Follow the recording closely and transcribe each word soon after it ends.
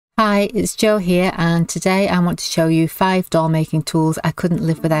Hi, it's Jo here, and today I want to show you 5 doll making tools I couldn't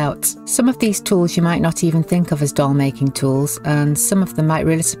live without. Some of these tools you might not even think of as doll making tools, and some of them might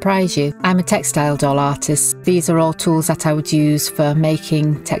really surprise you. I'm a textile doll artist. These are all tools that I would use for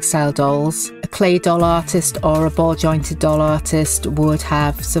making textile dolls. A clay doll artist or a ball jointed doll artist would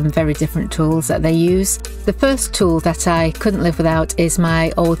have some very different tools that they use. The first tool that I couldn't live without is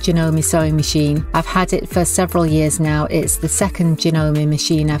my old Janome sewing machine. I've had it for several years now. It's the second Janome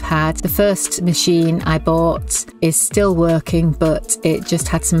machine I've had. The first machine I bought is still working, but it just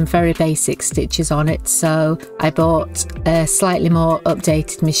had some very basic stitches on it, so I bought a slightly more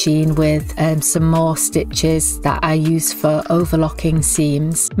updated machine with some more stitches that I use for overlocking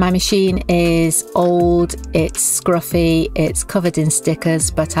seams. My machine is old, it's scruffy, it's covered in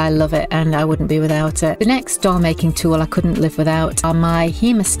stickers, but I love it and I wouldn't be without it. The next doll making tool I couldn't live without are my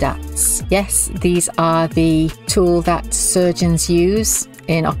hemostats. Yes, these are the tool that surgeons use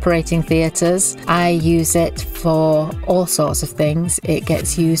in operating theatres. I use it for all sorts of things. It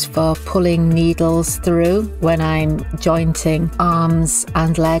gets used for pulling needles through when I'm jointing arms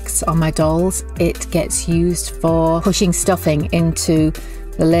and legs on my dolls. It gets used for pushing stuffing into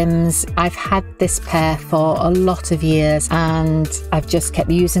the limbs. I've had this pair for a lot of years and I've just kept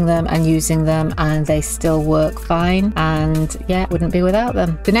using them and they still work fine, and yeah, wouldn't be without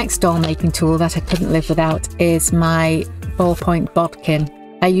them. The next doll making tool that I couldn't live without is my ballpoint bodkin.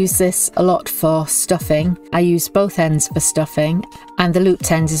 I use this a lot for stuffing. I use both ends for stuffing, and the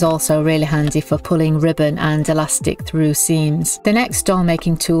looped end is also really handy for pulling ribbon and elastic through seams. The next doll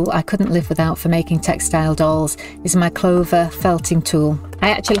making tool I couldn't live without for making textile dolls is my clover felting tool. I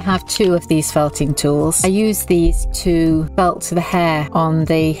actually have 2 of these felting tools. I use these to felt the hair on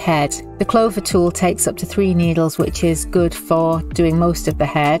the head. The clover tool takes up to 3 needles, which is good for doing most of the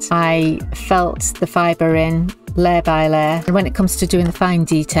head. I felt the fibre in layer by layer, and when it comes to doing the fine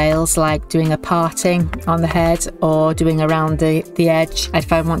details like doing a parting on the head or doing around the edge,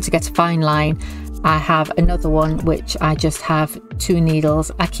 if I want to get a fine line, I have another one which I just have 2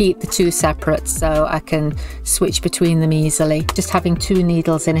 needles. I keep the 2 separate so I can switch between them easily. Just having 2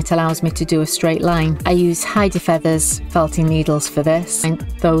 needles in it allows me to do a straight line. I use Heidi Feathers felting needles for this, and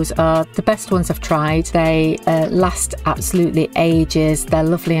those are the best ones I've tried. They last absolutely ages. They're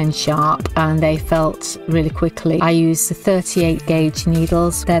lovely and sharp and they felt really quickly. I use the 38 gauge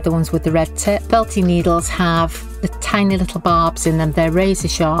needles. They're the ones with the red tip. Felting needles have the tiny little barbs in them. They're razor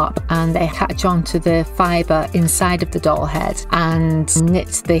sharp and they attach onto the fibre inside of the doll head and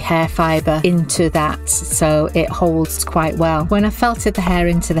knit the hair fibre into that, so it holds quite well. When I felted the hair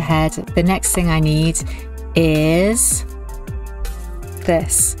into the head, the next thing I need is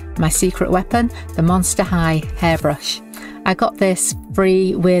this, my secret weapon, the Monster High hairbrush. I got this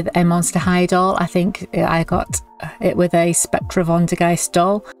free with a Monster High doll. I think I got it with a Spectra Von de Geist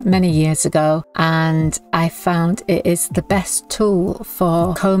doll many years ago, and I found it is the best tool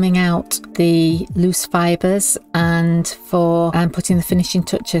for combing out the loose fibres and for putting the finishing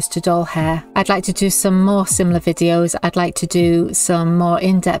touches to doll hair. I'd like to do some more similar videos. I'd like to do some more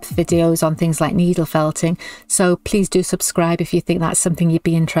in-depth videos on things like needle felting, so please do subscribe if you think that's something you'd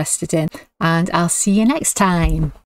be interested in, and I'll see you next time.